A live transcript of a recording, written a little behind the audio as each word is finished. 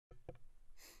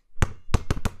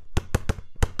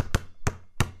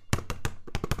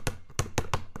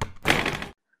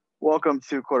Welcome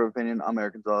to Court of Opinion. I'm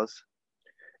Eric Gonzalez.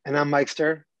 And I'm Mike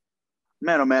Stir.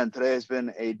 Man, oh man, today has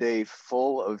been a day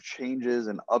full of changes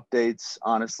and updates.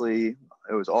 Honestly,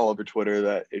 it was all over Twitter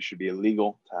that it should be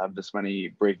illegal to have this many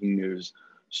breaking news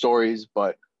stories,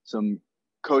 but some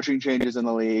coaching changes in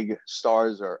the league.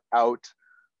 Stars are out.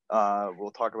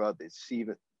 We'll talk about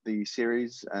the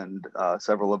series and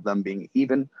several of them being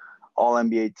even. All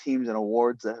NBA teams and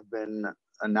awards that have been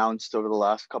announced over the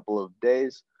last couple of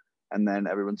days. And then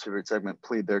everyone's favorite segment,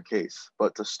 plead their case.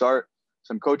 But to start,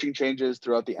 some coaching changes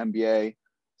throughout the NBA.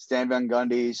 Stan Van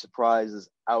Gundy, surprise, is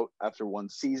out after one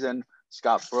season.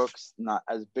 Scott Brooks, not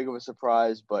as big of a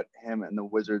surprise, but him and the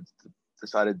Wizards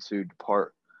decided to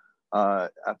depart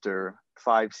after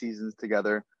 5 seasons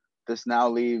together. This now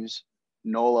leaves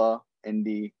NOLA,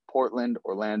 Indy, Portland,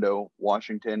 Orlando,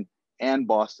 Washington, and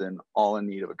Boston all in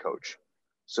need of a coach.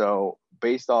 So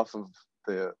based off of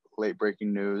the late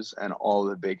breaking news and all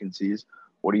the vacancies,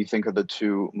 what do you think are the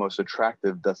two most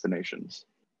attractive destinations?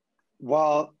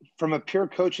 Well, from a pure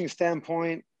coaching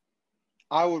standpoint,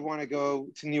 I would want to go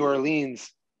to New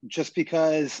Orleans just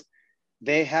because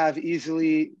they have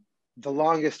easily the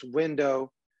longest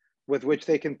window with which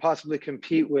they can possibly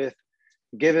compete with,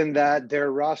 given that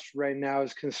their roster right now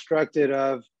is constructed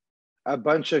of a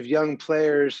bunch of young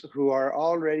players who are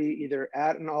already either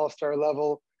at an all-star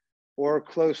level or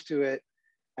close to it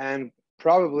and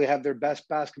probably have their best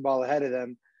basketball ahead of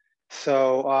them.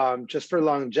 So just for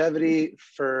longevity,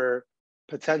 for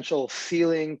potential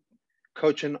ceiling,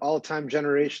 coaching all-time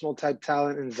generational type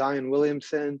talent in Zion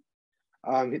Williamson.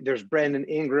 There's Brandon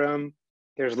Ingram.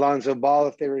 There's Lonzo Ball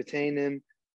if they retain him.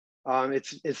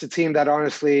 It's a team that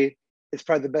honestly is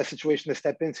probably the best situation to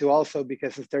step into also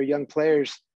because it's their young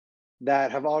players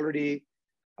that have already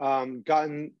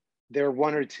gotten their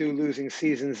 1 or 2 losing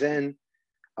seasons in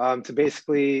to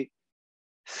basically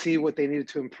see what they needed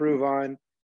to improve on,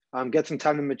 get some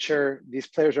time to mature. These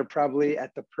players are probably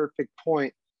at the perfect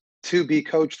point to be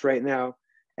coached right now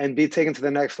and be taken to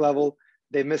the next level.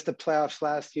 They missed the playoffs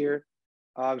last year.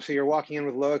 So you're walking in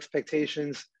with low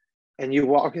expectations and you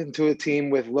walk into a team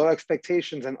with low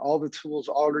expectations and all the tools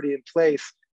already in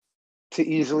place to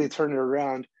easily turn it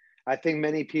around. I think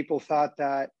many people thought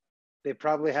that they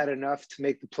probably had enough to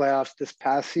make the playoffs this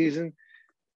past season.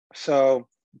 So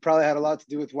probably had a lot to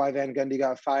do with why Van Gundy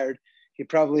got fired. He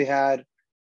probably had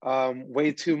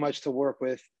way too much to work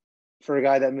with for a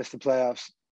guy that missed the playoffs.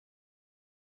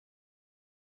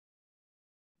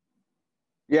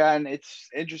 Yeah, and it's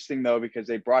interesting though because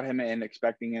they brought him in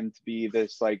expecting him to be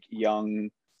this like young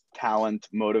talent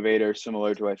motivator,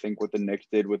 similar to I think what the Knicks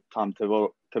did with Tom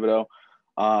Thibodeau.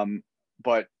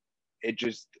 But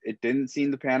it didn't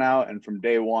seem to pan out. And from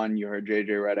day one, you heard JJ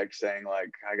Redick saying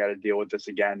like, I got to deal with this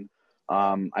again.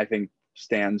 I think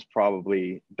Stan's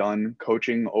probably done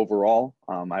coaching overall.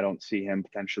 I don't see him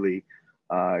potentially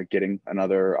getting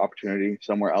another opportunity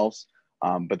somewhere else.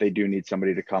 But they do need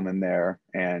somebody to come in there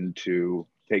and to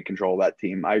take control of that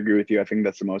team. I agree with you. I think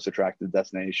that's the most attractive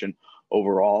destination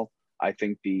overall. I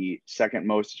think the second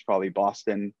most is probably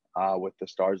Boston with the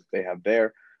stars that they have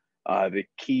there. The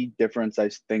key difference, I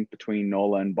think, between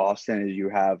NOLA and Boston is you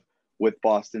have with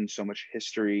Boston so much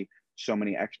history, so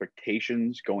many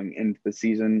expectations going into the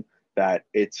season that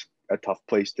it's a tough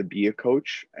place to be a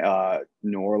coach.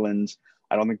 New Orleans,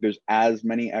 I don't think there's as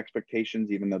many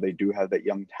expectations, even though they do have that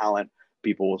young talent.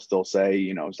 People will still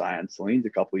say, Zion still needs a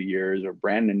couple of years, or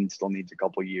Brandon still needs a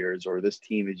couple of years, or this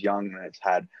team is young and it's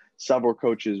had several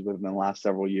coaches within the last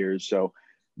several years. So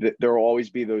there will always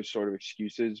be those sort of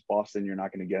excuses. Boston, you're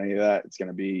not going to get any of that. It's going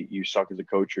to be you suck as a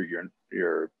coach or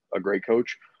you're a great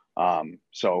coach.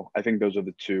 So I think those are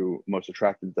the two most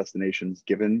attractive destinations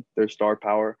given their star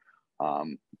power.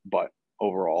 But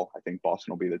overall, I think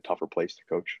Boston will be the tougher place to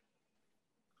coach.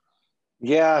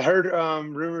 Yeah, I heard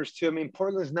rumors too. I mean,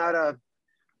 Portland's not a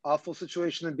awful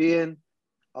situation to be in,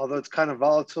 although it's kind of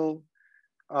volatile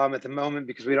at the moment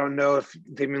because we don't know if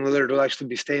Damian Lillard will actually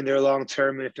be staying there long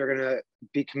term and if they're going to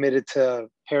be committed to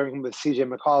pairing him with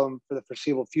CJ McCollum for the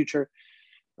foreseeable future.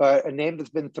 But a name that's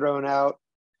been thrown out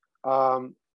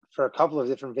for a couple of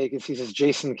different vacancies is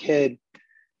Jason Kidd,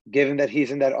 given that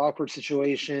he's in that awkward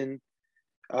situation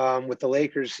with the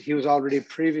Lakers. He was already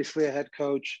previously a head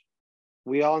coach.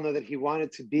 We all know that he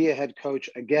wanted to be a head coach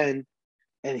again,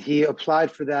 and he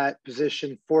applied for that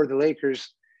position for the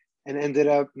Lakers and ended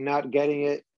up not getting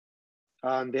it. They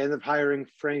ended up hiring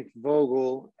Frank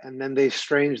Vogel, and then they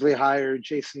strangely hired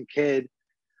Jason Kidd,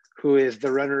 who is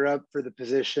the runner-up for the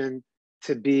position,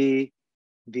 to be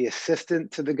the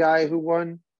assistant to the guy who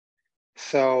won.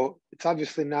 So it's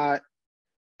obviously not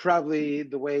probably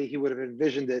the way he would have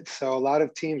envisioned it. So a lot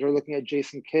of teams are looking at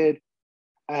Jason Kidd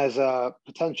as a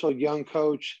potential young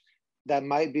coach that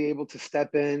might be able to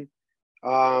step in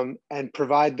and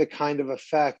provide the kind of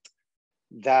effect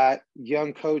that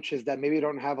young coaches that maybe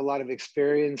don't have a lot of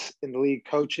experience in the league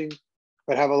coaching,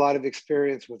 but have a lot of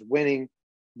experience with winning,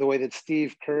 the way that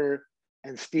Steve Kerr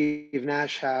and Steve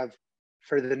Nash have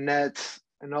for the Nets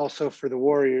and also for the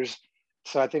Warriors.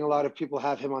 So I think a lot of people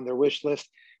have him on their wish list.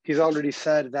 He's already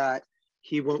said that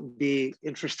he won't be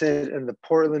interested in the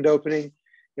Portland opening.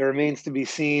 It remains to be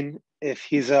seen if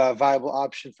he's a viable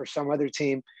option for some other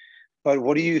team. But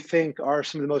what do you think are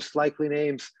some of the most likely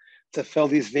names to fill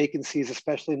these vacancies,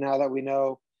 especially now that we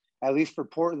know, at least for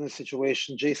Portland's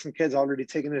situation, Jason Kidd's already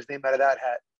taken his name out of that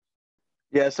hat?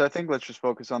 Yeah, so I think let's just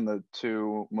focus on the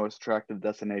two most attractive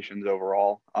destinations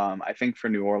overall. I think for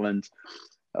New Orleans,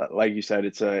 like you said,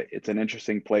 it's an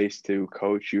interesting place to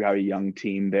coach. You have a young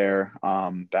team there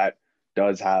that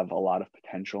does have a lot of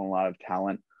potential and a lot of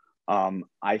talent.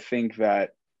 I think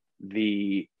that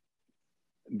the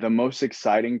most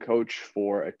exciting coach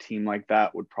for a team like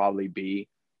that would probably be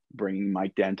bringing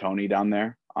Mike D'Antoni down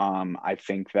there. I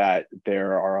think that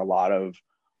there are a lot of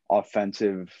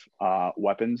offensive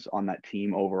weapons on that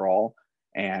team overall,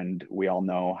 and we all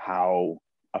know how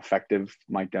effective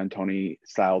Mike D'Antoni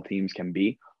style teams can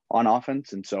be on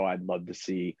offense. And so I'd love to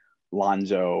see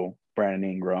Lonzo, Brandon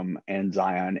Ingram, and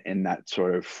Zion in that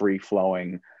sort of free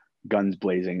flowing, guns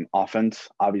blazing offense.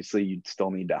 Obviously, you'd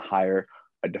still need to hire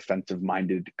a defensive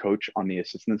minded coach on the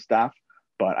assistant staff,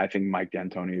 but I think Mike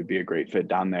D'Antoni would be a great fit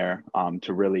down there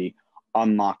to really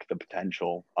unlock the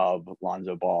potential of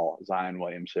Lonzo Ball, Zion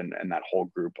Williamson, and that whole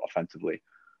group offensively.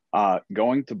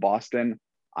 Going to Boston,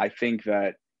 I think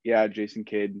that, yeah, Jason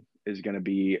Kidd is going to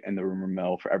be in the rumor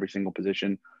mill for every single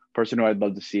position. Person who I'd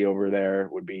love to see over there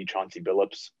would be Chauncey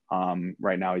Billups.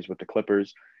 Right now he's with the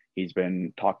Clippers. He's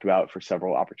been talked about for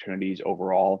several opportunities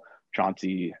overall.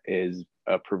 Chauncey is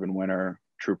a proven winner,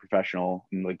 true professional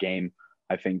in the game.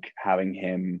 I think having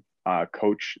him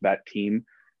coach that team,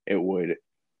 it would,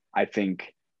 I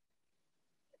think,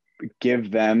 give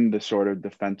them the sort of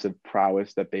defensive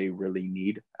prowess that they really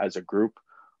need as a group.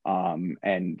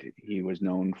 And he was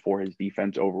known for his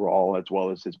defense overall, as well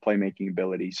as his playmaking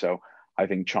ability. So I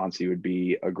think Chauncey would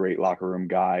be a great locker room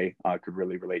guy, could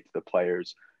really relate to the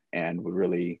players, and would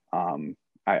really,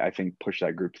 I think, push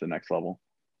that group to the next level.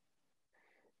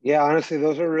 Yeah, honestly,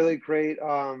 those are really great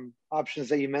options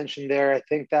that you mentioned there. I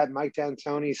think that Mike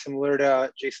D'Antoni, similar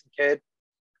to Jason Kidd,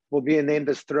 will be a name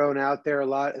that's thrown out there a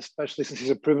lot, especially since he's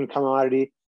a proven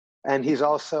commodity. And he's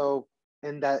also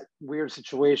in that weird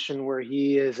situation where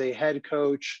he is a head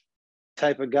coach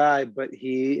type of guy, but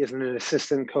he is in an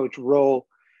assistant coach role.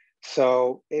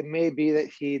 So it may be that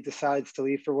he decides to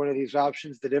leave for one of these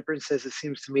options. The difference is, it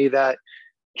seems to me that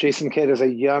Jason Kidd is a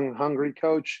young, hungry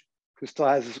coach who still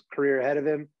has his career ahead of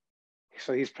him.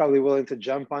 So he's probably willing to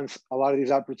jump on a lot of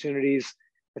these opportunities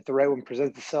if the right one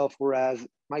presents itself. Whereas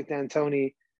Mike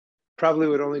D'Antoni probably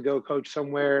would only go coach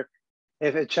somewhere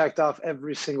if it checked off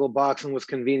every single box and was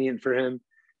convenient for him.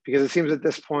 Because it seems at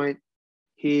this point,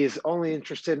 he's only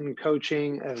interested in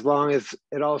coaching as long as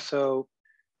it also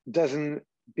doesn't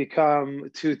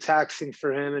become too taxing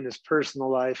for him in his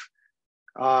personal life.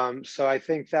 So I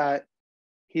think that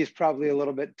he's probably a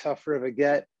little bit tougher of a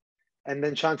get. And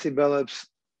then Chauncey Billups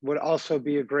would also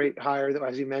be a great hire,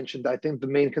 as you mentioned. I think the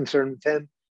main concern with him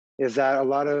is that a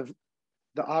lot of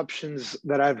the options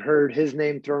that I've heard his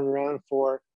name thrown around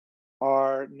for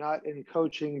are not in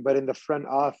coaching, but in the front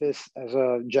office as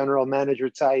a general manager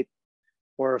type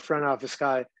or a front office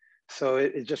guy. So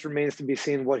it just remains to be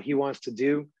seen what he wants to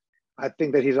do. I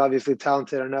think that he's obviously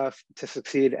talented enough to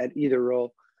succeed at either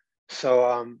role.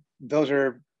 So those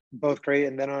are both great.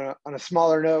 And then on a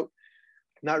smaller note,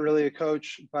 not really a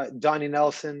coach, but Donnie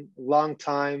Nelson,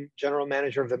 longtime general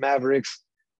manager of the Mavericks,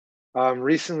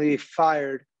 recently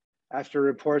fired after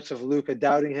reports of Luka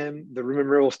doubting him. The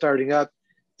rumor mill starting up.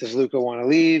 Does Luka want to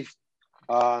leave?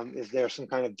 Is there some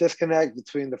kind of disconnect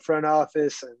between the front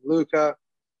office and Luka?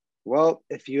 Well,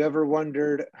 if you ever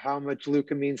wondered how much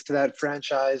Luka means to that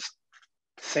franchise,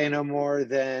 say no more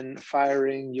than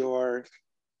firing your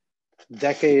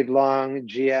decade-long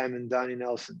GM and Donnie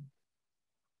Nelson.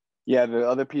 Yeah, the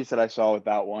other piece that I saw with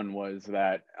that one was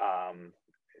that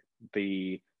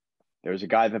there was a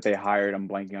guy that they hired. I'm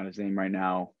blanking on his name right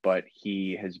now, but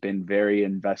he has been very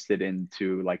invested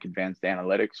into like advanced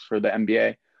analytics for the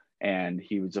NBA, and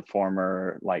he was a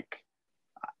former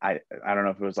I don't know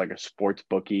if it was like a sports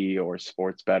bookie or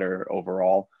sports better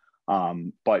overall,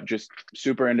 but just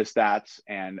super into stats,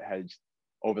 and has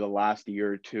over the last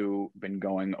year or two been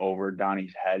going over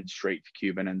Donnie's head straight to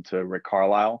Cuban and to Rick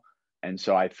Carlisle. And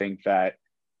so I think that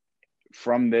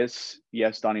from this,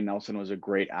 yes, Donnie Nelson was a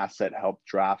great asset, helped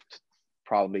draft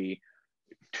probably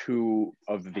two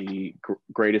of the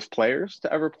greatest players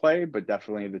to ever play, but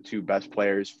definitely the two best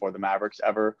players for the Mavericks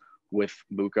ever with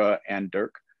Luka and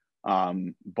Dirk.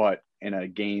 But in a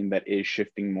game that is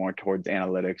shifting more towards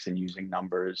analytics and using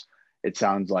numbers, it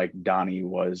sounds like Donnie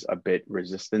was a bit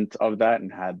resistant of that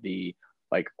and had the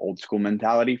like old school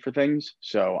mentality for things.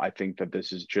 So I think that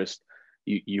this is just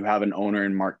you have an owner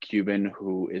in Mark Cuban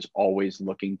who is always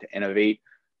looking to innovate,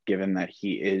 given that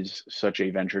he is such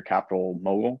a venture capital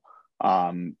mogul.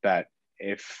 That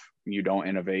if you don't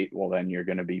innovate, well, then you're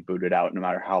going to be booted out no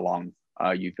matter how long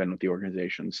you've been with the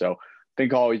organization. So I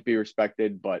think I'll always be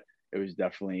respected, but it was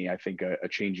definitely, I think, a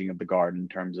changing of the guard in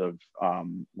terms of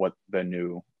what the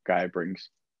new guy brings.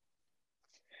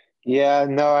 Yeah,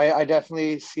 no, I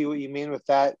definitely see what you mean with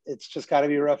that. It's just got to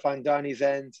be rough on Donnie's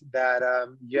end that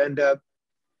you end up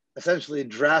essentially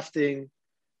drafting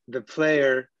the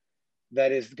player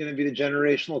that is going to be the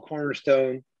generational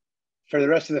cornerstone for the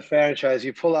rest of the franchise.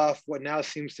 You pull off what now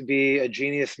seems to be a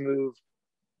genius move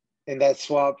in that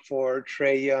swap for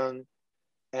Trae Young,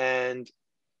 and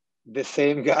the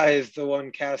same guy is the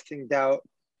one casting doubt,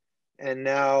 and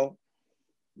now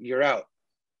you're out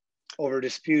over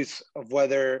disputes of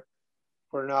whether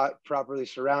we're not properly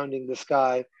surrounding this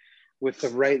guy with the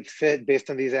right fit based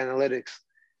on these analytics.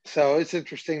 So it's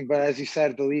interesting, but as you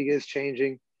said, the league is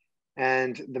changing,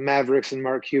 and the Mavericks and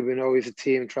Mark Cuban always a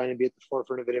team trying to be at the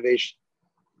forefront of innovation.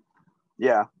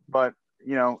 Yeah, but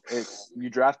you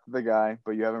drafted the guy,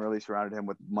 but you haven't really surrounded him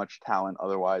with much talent.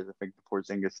 Otherwise, I think the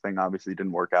Porzingis thing obviously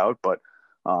didn't work out, but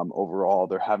overall,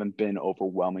 there haven't been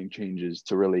overwhelming changes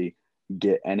to really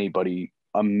get anybody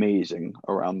amazing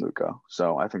around Luka.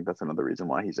 So I think that's another reason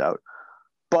why he's out.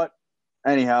 But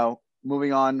anyhow,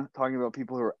 moving on, talking about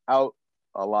people who are out,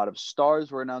 a lot of stars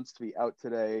were announced to be out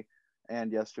today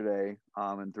and yesterday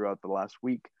and throughout the last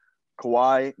week.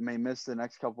 Kawhi may miss the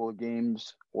next couple of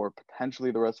games or potentially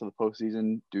the rest of the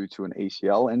postseason due to an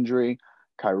ACL injury.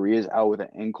 Kyrie is out with an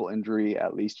ankle injury,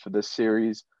 at least for this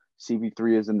series.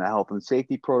 CP3 is in the health and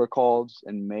safety protocols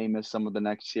and may miss some of the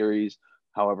next series.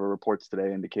 However, reports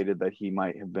today indicated that he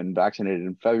might have been vaccinated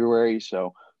in February,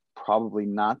 so probably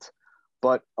not.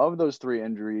 But of those three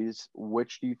injuries,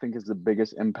 which do you think is the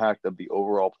biggest impact of the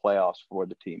overall playoffs for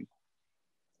the team?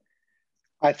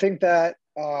 I think that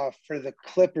for the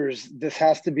Clippers, this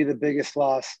has to be the biggest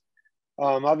loss.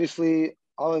 Obviously,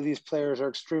 all of these players are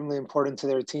extremely important to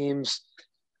their teams.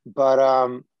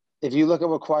 But if you look at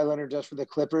what Kawhi Leonard does for the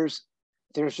Clippers,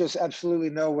 there's just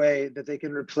absolutely no way that they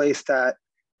can replace that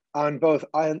on both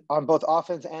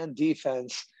offense and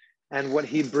defense, and what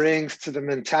he brings to the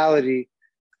mentality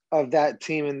of that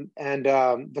team and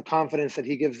the confidence that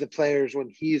he gives the players when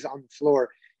he's on the floor.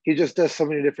 He just does so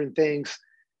many different things.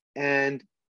 And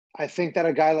I think that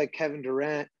a guy like Kevin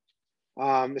Durant,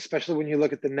 especially when you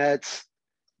look at the Nets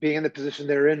being in the position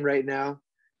they're in right now,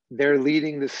 they're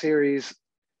leading the series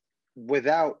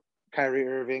without Kyrie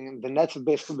Irving. The Nets have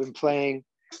basically been playing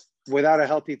without a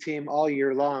healthy team all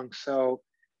year long. So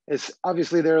it's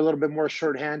obviously they're a little bit more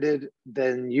shorthanded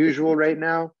than usual right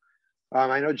now.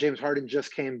 I know James Harden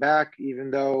just came back, even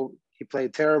though he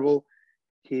played terrible.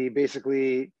 He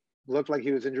basically looked like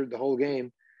he was injured the whole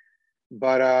game.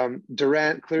 But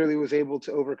Durant clearly was able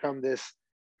to overcome this,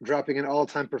 dropping an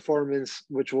all-time performance,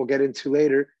 which we'll get into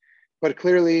later. But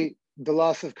clearly, the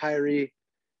loss of Kyrie,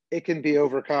 it can be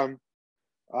overcome.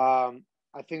 I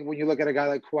think when you look at a guy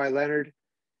like Kawhi Leonard,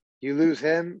 you lose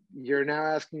him, you're now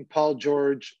asking Paul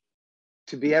George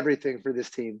to be everything for this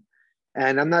team.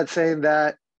 And I'm not saying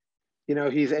that,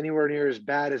 he's anywhere near as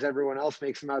bad as everyone else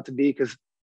makes him out to be, because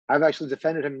I've actually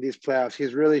defended him in these playoffs.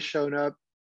 He's really shown up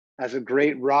as a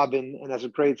great Robin and as a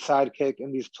great sidekick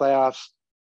in these playoffs,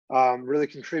 really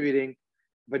contributing.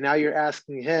 But now you're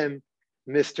asking him,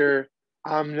 Mr.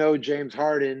 I'm no James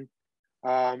Harden.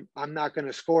 I'm not going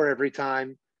to score every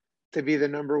time, to be the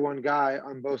number one guy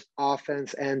on both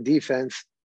offense and defense.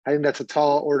 I think that's a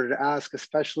tall order to ask,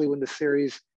 especially when the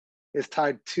series is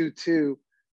tied 2-2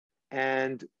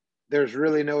 and there's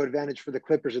really no advantage for the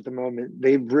Clippers at the moment.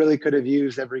 They really could have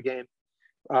used every game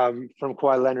from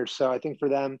Kawhi Leonard. So I think for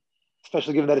them,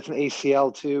 especially given that it's an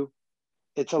ACL too,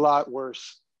 it's a lot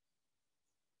worse.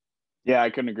 Yeah, I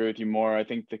couldn't agree with you more. I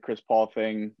think the Chris Paul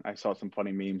thing, I saw some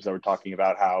funny memes that were talking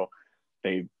about how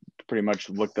they pretty much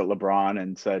looked at LeBron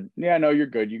and said, yeah, no, you're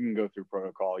good. You can go through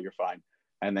protocol. You're fine.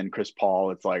 And then Chris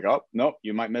Paul, it's like, oh, nope,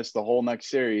 you might miss the whole next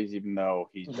series, even though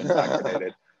he's been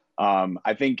vaccinated.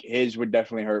 I think his would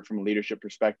definitely hurt from a leadership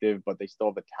perspective, but they still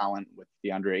have the talent with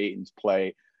DeAndre Ayton's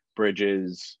play,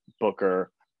 Bridges,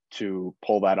 Booker to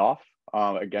pull that off.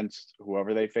 against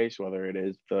whoever they face, whether it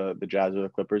is the Jazz or the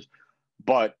Clippers.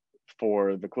 But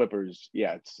for the Clippers,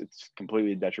 yeah, it's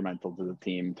completely detrimental to the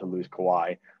team to lose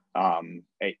Kawhi.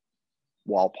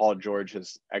 While Paul George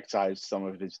has excised some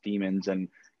of his demons and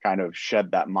kind of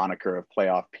shed that moniker of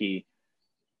playoff P,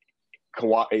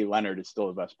 Kawhi Leonard is still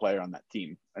the best player on that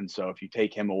team. And so if you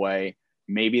take him away,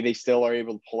 maybe they still are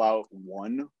able to pull out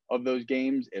one of those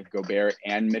games if Gobert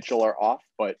and Mitchell are off,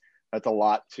 but that's a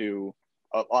lot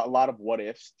of what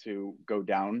ifs to go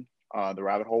down the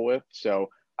rabbit hole with. So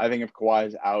I think if Kawhi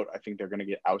is out, I think they're going to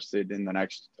get ousted in the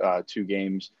next 2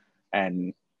 games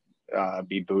and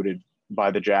be booted by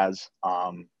the Jazz,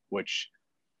 which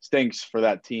stinks for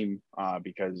that team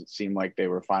because it seemed like they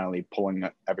were finally pulling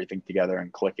everything together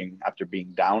and clicking after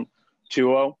being down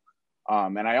 2-0.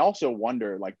 And I also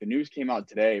wonder, like, the news came out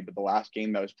today, but the last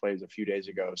game that was played was a few days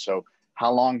ago. So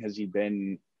how long has he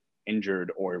been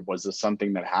injured, or was this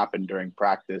something that happened during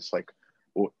practice? Like,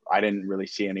 I didn't really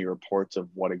see any reports of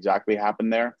what exactly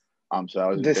happened there. So that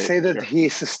was they say that he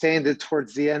sustained it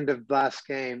towards the end of last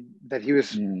game, that he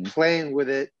was playing with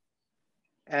it.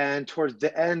 And towards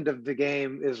the end of the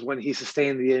game is when he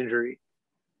sustained the injury.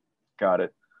 Got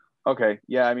it. Okay.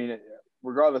 Yeah. I mean,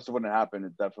 regardless of when it happened,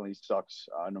 it definitely sucks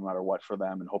no matter what for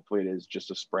them. And hopefully it is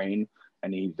just a sprain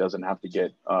and he doesn't have to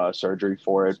get surgery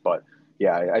for it. But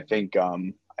yeah, I think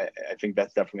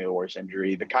that's definitely the worst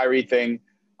injury. The Kyrie thing,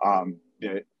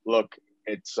 look,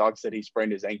 it sucks that he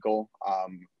sprained his ankle.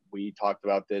 We talked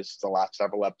about this the last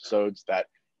several episodes that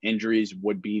injuries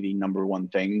would be the number one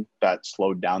thing that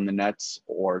slowed down the Nets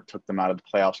or took them out of the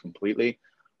playoffs completely.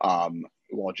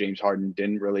 While James Harden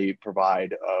didn't really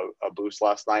provide a boost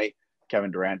last night,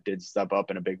 Kevin Durant did step up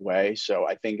in a big way. So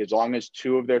I think as long as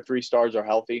 2 of their 3 stars are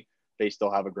healthy, they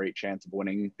still have a great chance of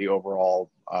winning the overall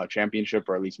championship,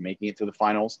 or at least making it to the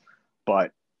finals.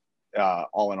 But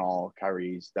all in all,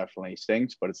 Kyrie's definitely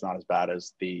stinks, but it's not as bad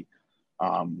as the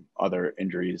other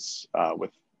injuries with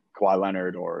Kawhi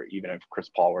Leonard, or even if Chris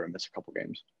Paul were to miss a couple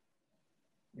games.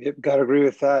 Yep, got to agree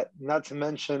with that. Not to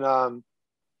mention,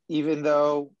 even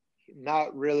though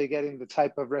not really getting the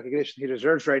type of recognition he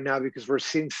deserves right now, because we're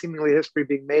seeing seemingly history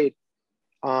being made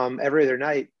every other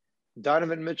night,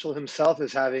 Donovan Mitchell himself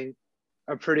is having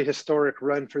a pretty historic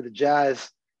run for the Jazz,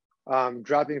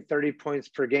 dropping 30 points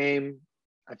per game,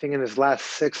 I think in his last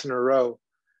 6 in a row.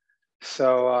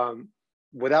 So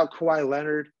without Kawhi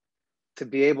Leonard to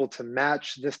be able to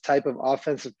match this type of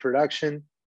offensive production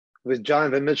with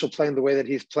Donovan Mitchell playing the way that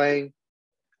he's playing,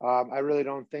 I really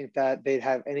don't think that they'd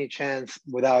have any chance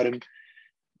without him.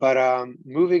 But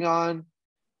moving on,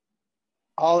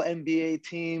 all NBA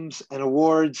teams and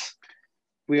awards,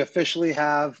 we officially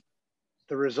have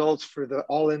the results for the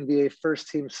all NBA first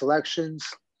team selections.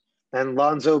 And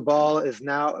Lonzo Ball is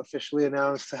now officially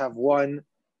announced to have won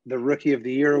the Rookie of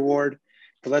the Year award.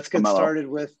 But let's get started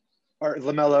with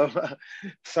LaMelo.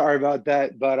 Sorry about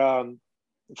that. But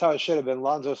that's how it should have been.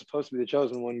 Lonzo's supposed to be the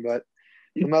chosen one, but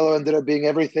LaMelo ended up being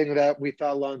everything that we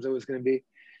thought Lonzo was going to be.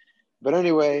 But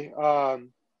anyway,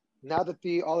 now that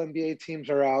the all NBA teams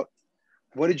are out,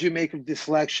 what did you make of the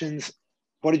selections?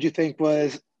 What did you think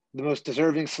was the most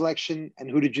deserving selection? And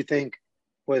who did you think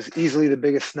was easily the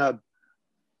biggest snub?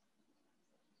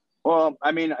 Well,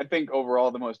 I mean, I think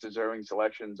overall the most deserving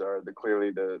selections are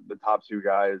clearly the top 2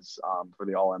 guys for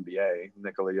the All-NBA.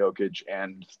 Nikola Jokic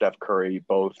and Steph Curry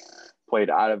both played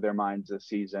out of their minds this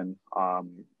season.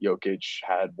 Jokic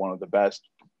had one of the best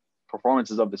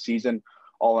performances of the season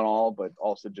all in all, but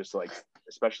also just like,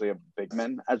 especially a big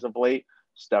man as of late.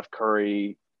 Steph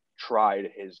Curry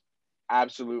tried his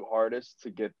absolute hardest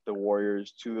to get the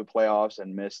Warriors to the playoffs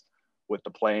and missed with the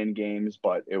play-in games,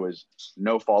 but it was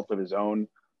no fault of his own.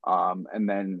 And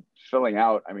then filling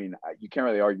out, I mean, you can't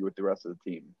really argue with the rest of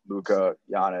the team. Luka,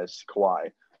 Giannis,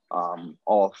 Kawhi,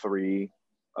 all 3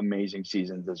 amazing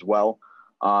seasons as well.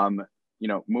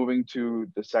 Moving to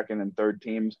the second and third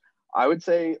teams, I would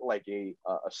say like a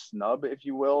snub, if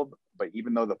you will, but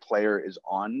even though the player is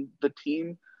on the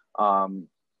team,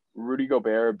 Rudy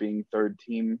Gobert being third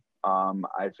team,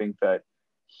 I think that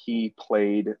he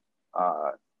played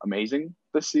amazing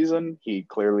this season. He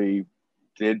clearly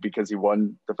did because he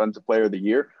won Defensive Player of the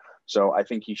Year. So I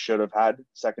think he should have had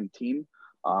second team.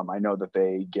 I know that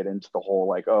they get into the whole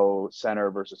like,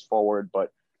 center versus forward,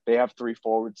 but they have 3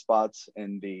 forward spots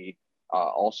in the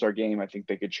All-Star game. I think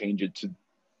they could change it to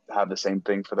have the same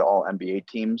thing for the all NBA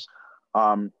teams.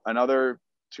 Another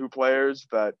 2 players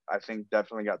that I think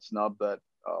definitely got snubbed that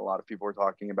a lot of people were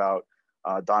talking about,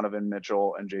 Donovan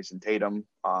Mitchell and Jason Tatum.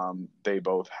 They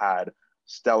both had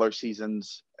stellar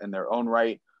seasons in their own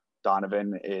right.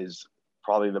 Donovan is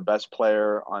probably the best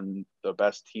player on the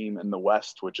best team in the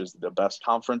West, which is the best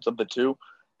conference of the two,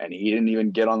 and he didn't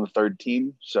even get on the third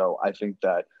team. So I think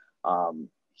that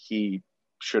he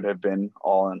should have been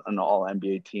an all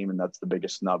NBA team, and that's the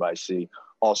biggest snub I see.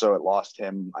 Also, it lost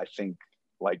him, I think,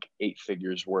 like 8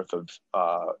 figures worth of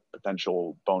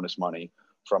potential bonus money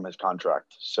from his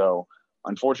contract. So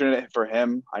unfortunate for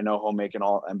him. I know he'll make an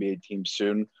all NBA team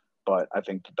soon, but I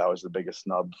think that was the biggest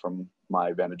snub from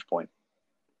my vantage point.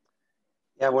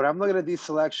 Yeah, when I'm looking at these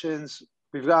selections,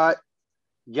 we've got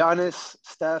Giannis,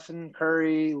 Stephen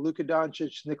Curry, Luka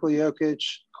Doncic, Nikola Jokic,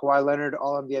 Kawhi Leonard,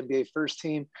 all on the NBA first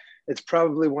team. It's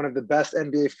probably one of the best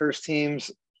NBA first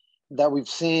teams that we've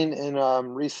seen in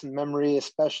recent memory,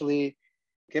 especially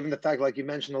given the fact, like you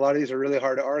mentioned, a lot of these are really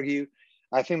hard to argue.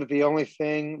 I think that the only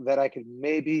thing that I could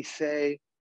maybe say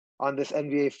on this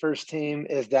NBA first team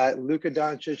is that Luka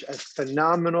Doncic, as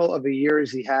phenomenal of a year as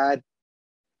he had,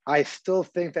 I still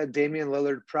think that Damian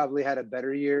Lillard probably had a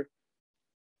better year,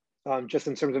 just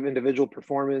in terms of individual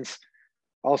performance.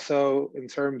 Also, in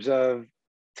terms of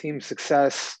team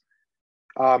success,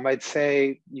 I'd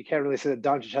say you can't really say that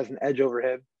Doncic has an edge over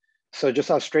him. So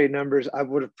just off straight numbers, I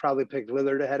would have probably picked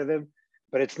Lillard ahead of him.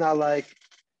 But it's not like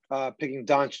picking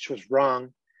Doncic was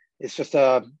wrong. It's just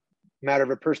a matter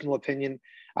of a personal opinion.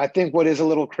 I think what is a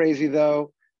little crazy,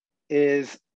 though,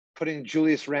 is putting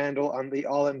Julius Randle on the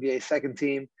All-NBA second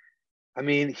team. I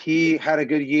mean, he had a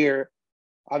good year.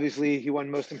 Obviously, he won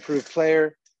Most Improved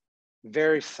Player.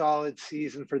 Very solid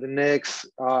season for the Knicks.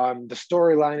 The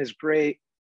storyline is great.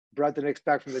 Brought the Knicks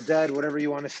back from the dead, whatever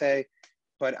you want to say.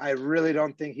 But I really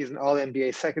don't think he's an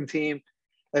All-NBA second team,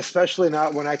 especially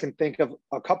not when I can think of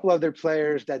a couple other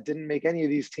players that didn't make any of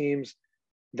these teams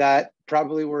that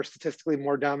probably were statistically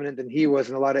more dominant than he was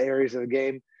in a lot of areas of the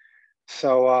game.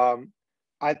 So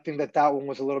I think that one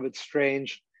was a little bit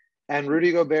strange. And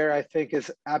Rudy Gobert, I think, is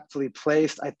aptly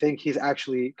placed. I think he's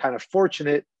actually kind of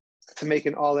fortunate to make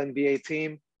an All-NBA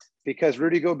team because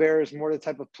Rudy Gobert is more the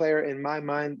type of player in my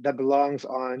mind that belongs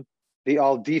on the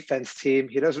all-defense team.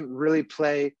 He doesn't really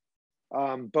play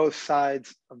both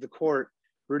sides of the court.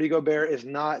 Rudy Gobert is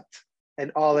not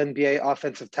an all-NBA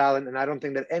offensive talent, and I don't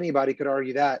think that anybody could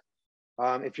argue that.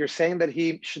 If you're saying that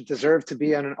he should deserve to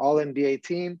be on an all-NBA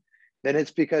team, then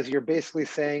it's because you're basically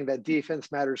saying that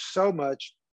defense matters so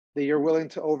much that you're willing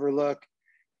to overlook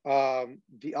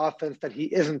the offense that he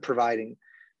isn't providing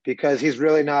because he's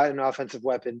really not an offensive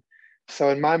weapon. So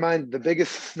in my mind, the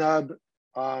biggest snub,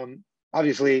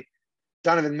 obviously,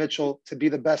 Donovan Mitchell to be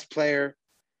the best player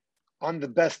on the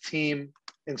best team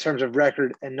in terms of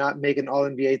record and not make an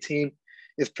All-NBA team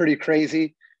is pretty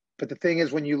crazy. But the thing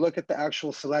is, when you look at the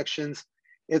actual selections,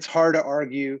 it's hard to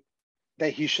argue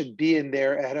that he should be in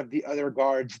there ahead of the other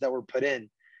guards that were put in.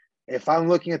 If I'm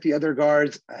looking at the other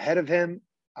guards ahead of him,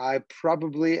 I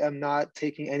probably am not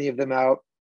taking any of them out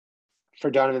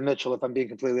for Donovan Mitchell, if I'm being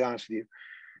completely honest with you.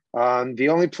 The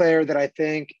only player that I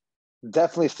think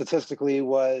definitely statistically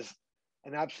was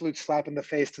an absolute slap in the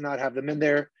face to not have them in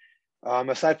there,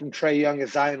 aside from Trae Young,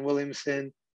 is Zion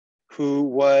Williamson, who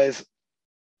was,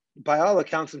 by all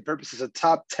accounts and purposes, a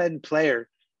top 10 player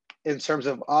in terms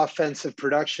of offensive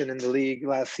production in the league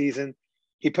last season.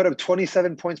 He put up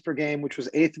 27 points per game, which was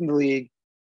 8th in the league,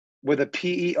 with a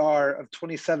PER of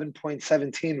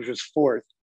 27.17, which was 4th.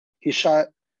 He shot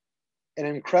an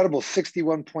incredible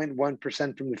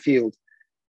 61.1% from the field,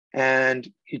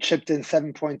 and he chipped in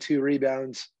 7.2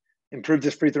 rebounds, improved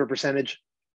his free throw percentage.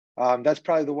 That's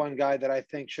probably the one guy that I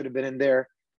think should have been in there.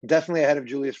 Definitely ahead of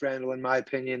Julius Randle, in my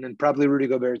opinion, and probably Rudy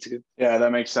Gobert too. Yeah,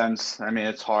 that makes sense. I mean,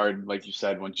 it's hard, like you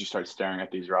said, once you start staring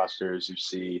at these rosters, you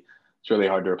see it's really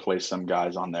hard to replace some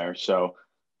guys on there. So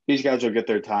these guys will get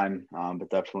their time,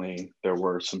 but definitely there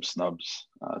were some snubs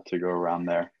to go around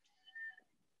there.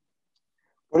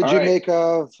 What did All you right. make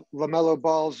of LaMelo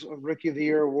Ball's Rookie of the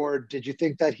Year award? Did you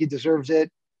think that he deserves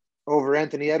it over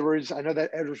Anthony Edwards? I know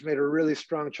that Edwards made a really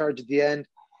strong charge at the end.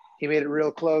 He made it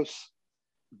real close.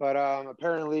 But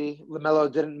apparently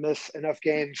LaMelo didn't miss enough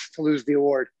games to lose the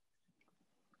award.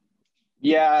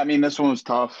 Yeah, I mean, this one was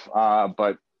tough,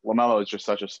 but LaMelo is just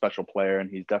such a special player, and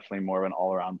he's definitely more of an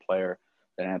all-around player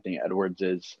than Anthony Edwards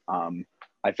is.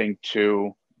 I think,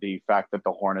 too, the fact that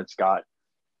the Hornets got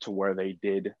to where they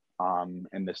did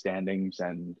in the standings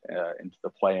and into the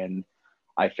play-in,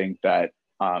 I think that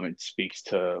it speaks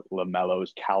to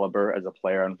LaMelo's caliber as a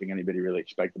player. I don't think anybody really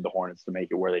expected the Hornets to make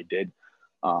it where they did.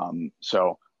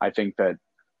 So I think that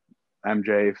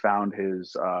MJ found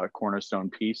his cornerstone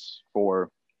piece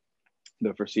for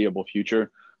the foreseeable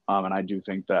future. And I do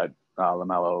think that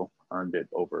LaMelo earned it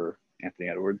over Anthony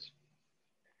Edwards.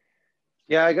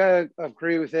 Yeah, I gotta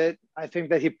agree with it. I think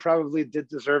that he probably did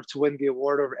deserve to win the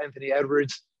award over Anthony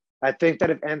Edwards. I think that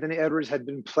if Anthony Edwards had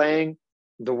been playing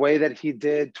the way that he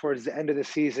did towards the end of the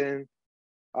season,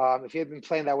 if he had been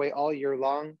playing that way all year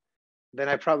long, then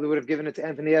I probably would have given it to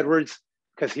Anthony Edwards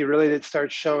because he really did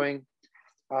start showing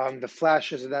the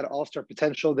flashes of that all-star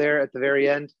potential there at the very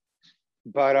end.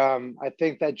 But I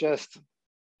think that just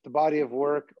the body of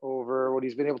work over what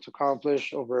he's been able to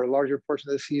accomplish over a larger portion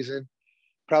of the season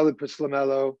probably puts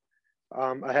LaMelo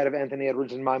ahead of Anthony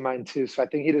Edwards in my mind too. So I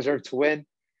think he deserved to win.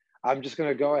 I'm just going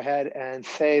to go ahead and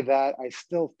say that I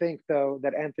still think, though,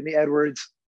 that Anthony Edwards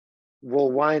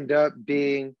will wind up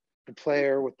being the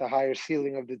player with the higher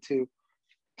ceiling of the two.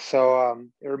 So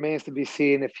it remains to be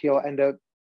seen if he'll end up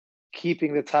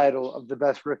keeping the title of the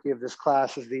best rookie of this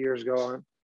class as the years go on.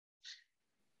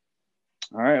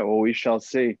 All right, well, we shall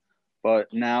see. But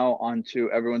now on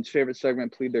to everyone's favorite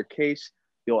segment, Plead Their Case.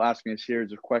 You'll ask me a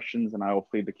series of questions, and I will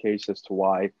plead the case as to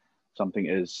why something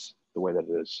is the way that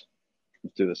it is.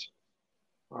 Let's do this.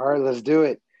 All right, let's do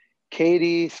it.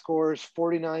 KD scores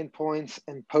 49 points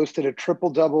and posted a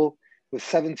triple-double with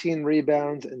 17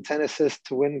 rebounds and 10 assists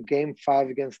to win Game 5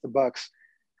 against the Bucks.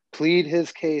 Plead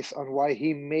his case on why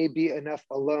he may be enough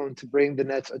alone to bring the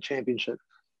Nets a championship.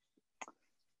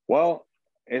 Well,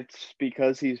 it's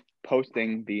because he's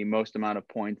posting the most amount of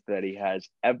points that he has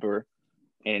ever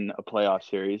in a playoff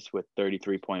series with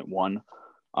 33.1.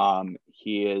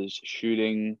 He is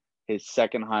shooting his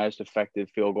second highest effective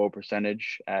field goal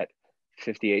percentage at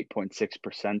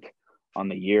 58.6% on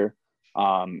the year.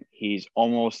 He's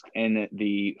almost in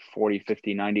the 40,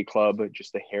 50, 90 club,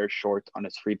 just a hair short on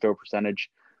his free throw percentage.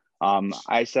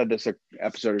 I said this an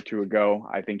episode or two ago.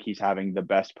 I think he's having the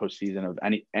best postseason of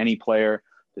any player.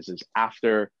 This is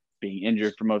after being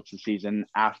injured for most of the season,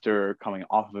 after coming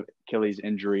off of Achilles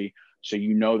injury. So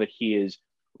you know that he is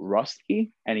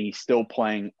rusty and he's still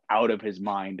playing out of his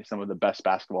mind some of the best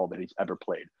basketball that he's ever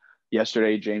played.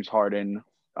 Yesterday, James Harden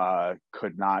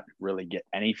could not really get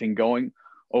anything going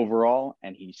overall,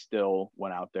 and he still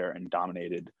went out there and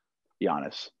dominated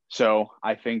Giannis. So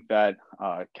I think that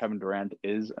Kevin Durant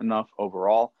is enough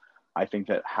overall. I think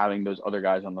that having those other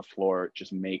guys on the floor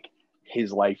just make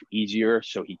his life easier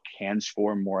so he can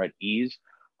score more at ease.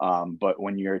 But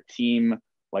when you're a team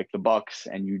like the Bucks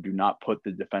and you do not put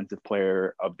the defensive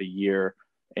player of the year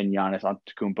in Giannis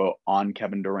Antetokounmpo on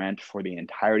Kevin Durant for the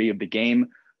entirety of the game,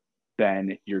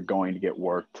 then you're going to get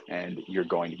worked and you're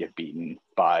going to get beaten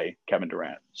by Kevin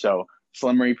Durant. So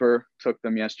Slim Reaper took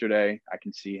them yesterday. I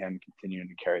can see him continuing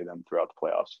to carry them throughout the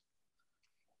playoffs.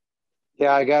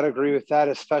 Yeah, I got to agree with that,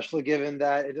 especially given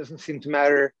that it doesn't seem to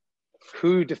matter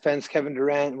who defends Kevin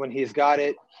Durant. When he's got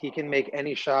it, he can make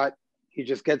any shot. He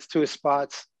just gets to his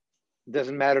spots. It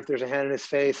doesn't matter if there's a hand in his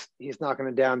face. He's knocking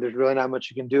it down. There's really not much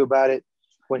you can do about it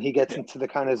when he gets into the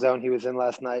kind of zone he was in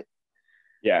last night.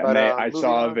 Yeah, but, I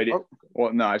saw a video.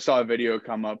 Well, no, I saw a video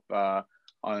come up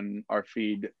on our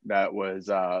feed that was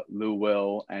Lou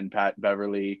Will and Pat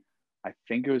Beverly. I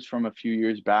think it was from a few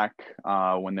years back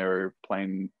when they were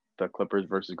playing the Clippers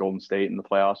versus Golden State in the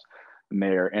playoffs, and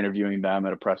they're interviewing them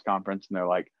at a press conference, and they're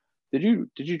like, "Did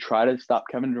you try to stop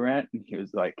Kevin Durant?" And he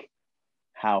was like,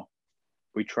 "How?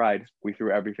 We tried. We threw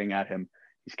everything at him.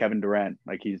 He's Kevin Durant.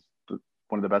 Like, he's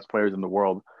one of the best players in the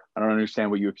world. I don't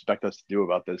understand what you expect us to do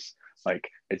about this. Like,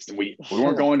 we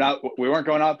weren't going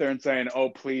out there and saying,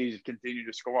 oh, please continue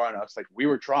to score on us. Like, we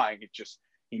were trying. It just,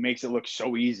 he makes it look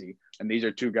so easy. And these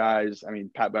are two guys, I mean,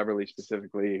 Pat Beverly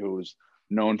specifically, who's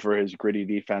known for his gritty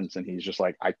defense, and he's just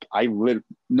like,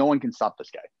 no one can stop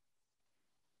this guy.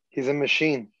 He's a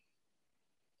machine.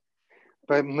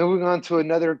 But moving on to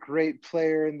another great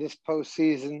player in this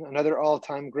postseason, another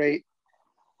all-time great.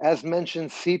 As mentioned,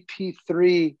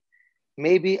 CP3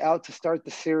 may be out to start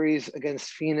the series against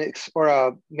Phoenix,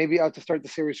 or maybe out to start the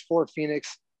series for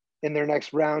Phoenix in their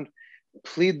next round.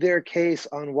 Plead their case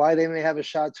on why they may have a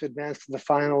shot to advance to the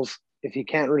finals if he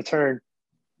can't return.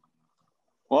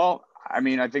 Well, I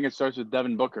mean, I think it starts with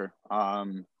Devin Booker.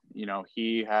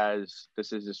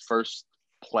 This is his first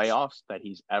playoffs that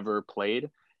he's ever played,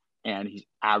 and he's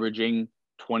averaging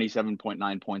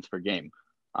 27.9 points per game.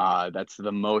 That's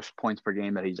the most points per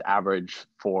game that he's averaged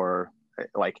for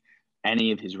like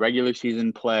any of his regular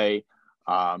season play.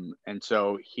 And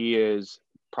so he is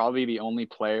probably the only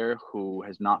player who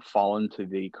has not fallen to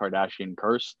the Kardashian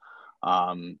curse.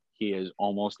 He is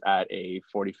almost at a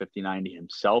 40, 50, 90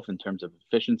 himself in terms of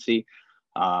efficiency.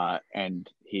 And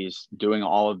he's doing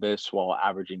all of this while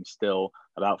averaging still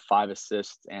about 5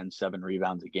 assists and 7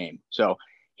 rebounds a game. So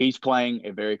he's playing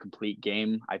a very complete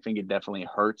game. I think it definitely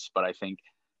hurts, but I think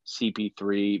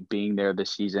CP3 being there this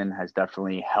season has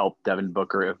definitely helped Devin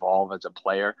Booker evolve as a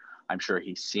player. I'm sure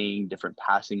he's seeing different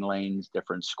passing lanes,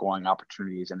 different scoring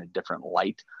opportunities in a different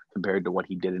light compared to what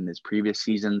he did in his previous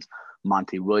seasons.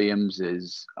 Monty Williams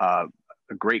is a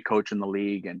great coach in the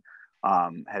league and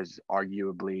has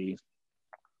arguably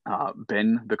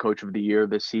been the coach of the year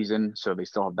this season. So they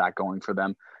still have that going for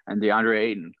them. And DeAndre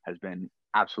Ayton has been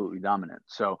absolutely dominant.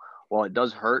 So while it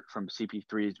does hurt from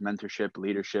CP3's mentorship,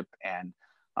 leadership, and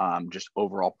just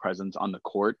overall presence on the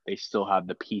court, they still have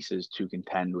the pieces to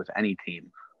contend with any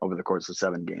team over the course of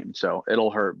 7 games. So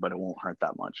it'll hurt, but it won't hurt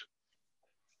that much.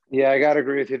 Yeah, I got to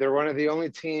agree with you. They're one of the only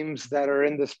teams that are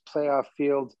in this playoff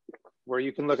field where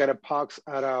you can look at a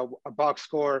box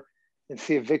score and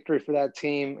see a victory for that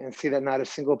team and see that not a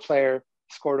single player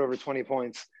scored over 20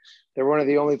 points. They're one of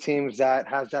the only teams that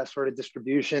has that sort of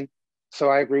distribution. So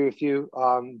I agree with you.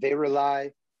 They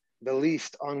rely the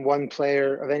least on one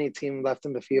player of any team left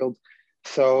in the field.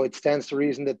 So it stands to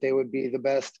reason that they would be the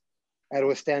best at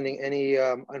withstanding any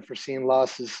unforeseen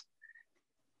losses.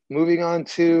 Moving on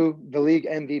to the league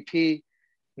MVP,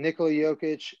 Nikola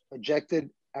Jokic ejected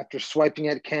after swiping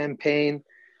at Cam Payne.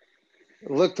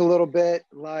 It looked a little bit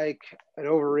like an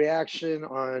overreaction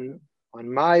on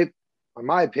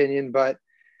my opinion, but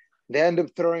they end up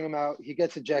throwing him out. He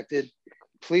gets ejected.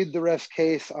 Plead the ref's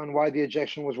case on why the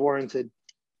ejection was warranted.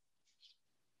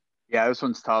 Yeah, this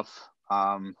one's tough.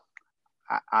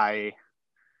 I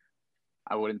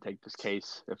wouldn't take this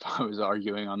case if I was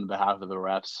arguing on behalf of the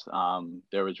refs.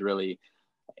 There was really,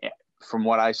 from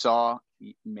what I saw,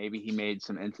 maybe he made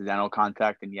some incidental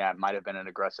contact, and yeah, it might have been an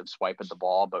aggressive swipe at the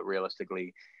ball, but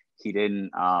realistically, he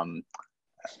didn't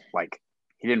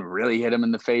really hit him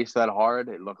in the face that hard.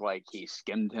 It looked like he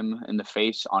skimmed him in the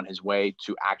face on his way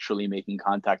to actually making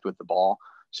contact with the ball.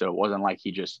 So it wasn't like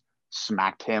he just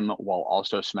smacked him while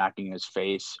also smacking his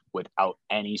face without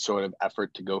any sort of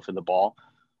effort to go for the ball.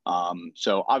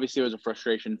 So obviously it was a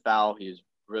frustration foul. He's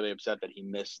really upset that he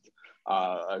missed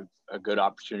a good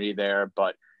opportunity there,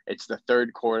 but it's the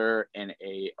third quarter in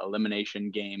a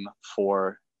elimination game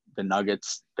for the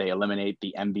Nuggets. They eliminate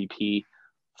the MVP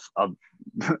of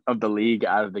the league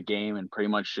out of the game and pretty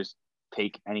much just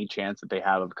take any chance that they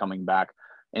have of coming back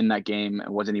in that game.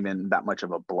 It wasn't even that much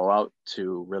of a blowout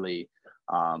to really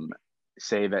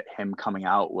say that him coming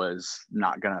out was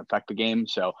not going to affect the game.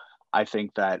 So I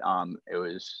think that it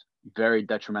was very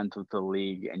detrimental to the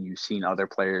league, and you've seen other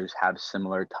players have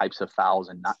similar types of fouls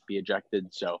and not be ejected.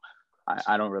 So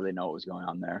I don't really know what was going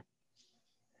on there.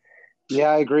 Yeah,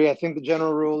 I agree. I think the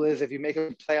general rule is if you make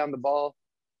a play on the ball,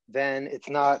 then it's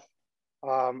not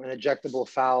an ejectable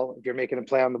foul if you're making a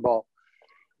play on the ball.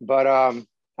 But,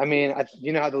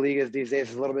 you know how the league is these days,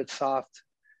 is a little bit soft.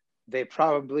 They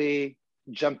probably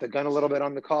jumped the gun a little bit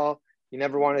on the call. You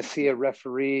never want to see a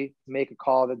referee make a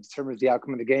call that determines the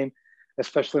outcome of the game,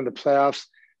 especially in the playoffs.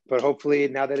 But hopefully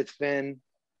now that it's been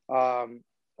a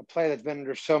play that's been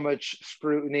under so much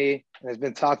scrutiny and has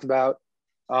been talked about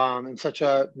in such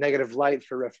a negative light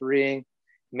for refereeing,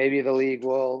 maybe the league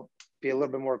will be a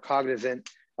little bit more cognizant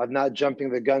of not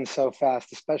jumping the gun so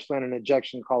fast, especially on an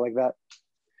ejection call like that.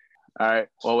 All right.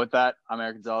 Well, with that, I'm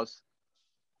Eric Gonzalez.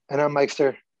 And I'm Mike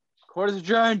Sturr. Court is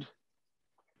adjourned.